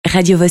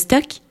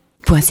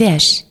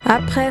radiovostok.ch.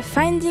 Après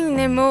Finding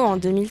Nemo en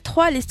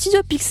 2003, les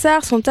studios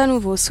Pixar sont à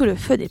nouveau sous le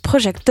feu des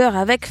projecteurs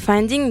avec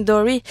Finding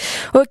Dory.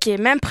 Ok,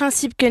 même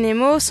principe que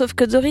Nemo, sauf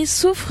que Dory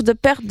souffre de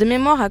perte de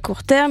mémoire à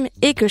court terme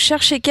et que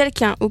chercher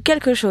quelqu'un ou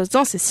quelque chose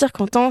dans ces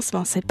circonstances,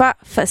 c'est pas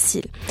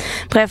facile.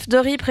 Bref,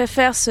 Dory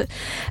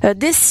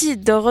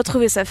décide de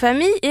retrouver sa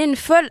famille et une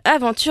folle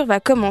aventure va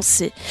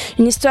commencer.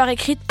 Une histoire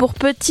écrite pour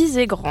petits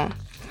et grands.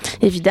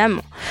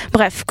 Évidemment.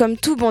 Bref, comme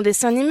tout bon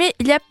dessin animé,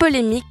 il y a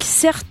polémique,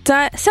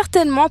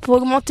 certainement pour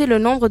augmenter le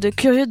nombre de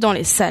curieux dans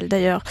les salles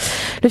d'ailleurs.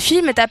 Le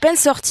film est à peine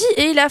sorti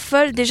et il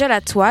affole déjà la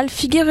toile.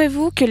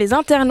 Figurez-vous que les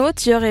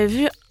internautes y auraient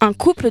vu un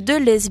couple de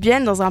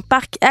lesbiennes dans un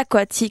parc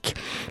aquatique.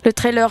 Le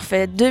trailer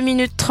fait 2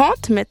 minutes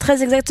 30, mais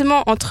très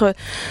exactement entre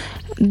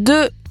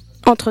 2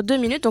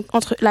 minutes, donc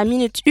entre la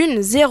minute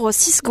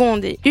 1,06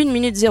 secondes et 1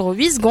 minute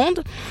 08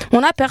 secondes,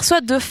 on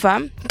aperçoit 2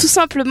 femmes, tout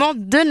simplement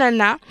 2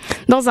 nanas,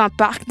 dans un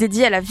parc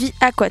dédié à la vie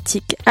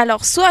aquatique.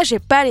 Alors soit j'ai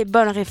pas les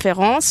bonnes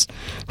références,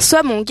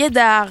 soit mon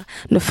guédard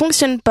ne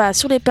fonctionne pas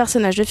sur les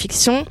personnages de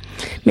fiction,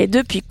 mais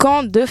depuis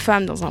quand 2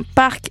 femmes dans un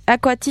parc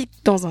aquatique,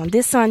 dans un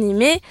dessin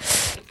animé?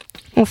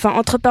 Enfin,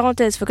 entre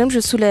parenthèses, faut quand même que je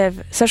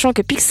soulève, sachant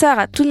que Pixar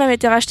a tout de même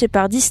été racheté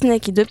par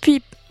Disney qui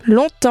depuis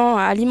longtemps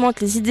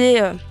alimente les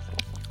idées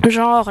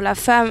genre la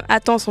femme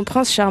attend son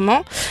prince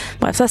charmant.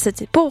 Bref, ça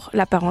c'était pour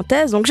la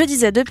parenthèse. Donc je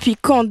disais, depuis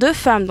quand 2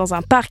 femmes dans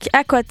un parc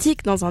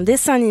aquatique, dans un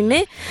dessin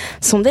animé,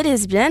 sont des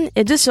lesbiennes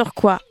et de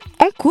surcroît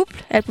en couple?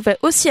 Elles pouvaient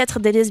aussi être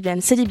des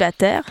lesbiennes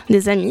célibataires,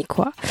 des amies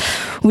quoi.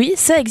 Oui,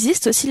 ça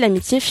existe aussi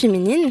l'amitié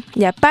féminine. Il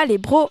n'y a pas les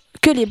bro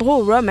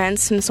romance,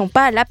 ce ne sont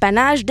pas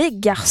l'apanage des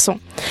garçons.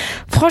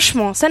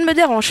 Franchement, ça ne me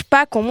dérange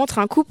pas qu'on montre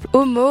un couple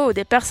homo ou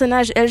des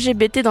personnages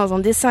LGBT dans un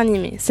dessin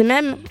animé. C'est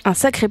même un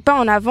sacré pas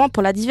en avant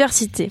pour la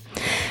diversité.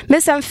 Mais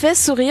ça me fait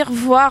sourire,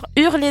 voire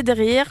hurler de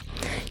rire,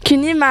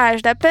 qu'une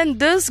image d'à peine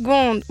 2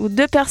 secondes où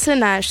 2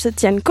 personnages se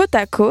tiennent côte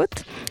à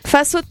côte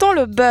fasse autant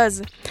le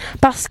buzz.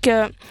 Parce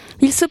que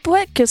il se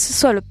pourrait que ce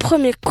soit le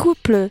premier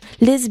couple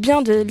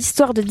lesbien de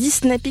l'histoire de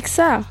Disney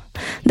Pixar.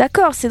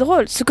 D'accord, c'est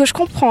drôle. Ce que je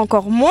comprends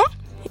encore moins,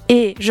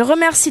 et je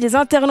remercie les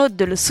internautes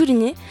de le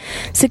souligner,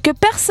 c'est que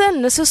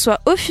personne ne se soit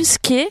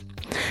offusqué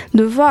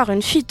de voir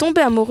une fille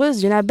tomber amoureuse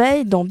d'une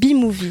abeille dans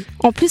B-Movie.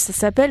 En plus, ça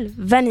s'appelle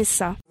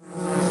Vanessa.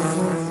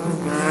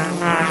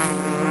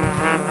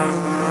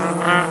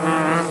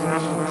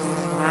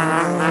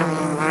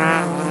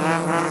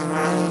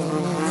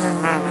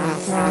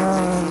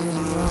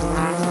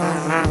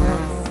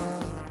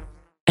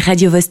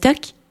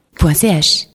 radiovostok.ch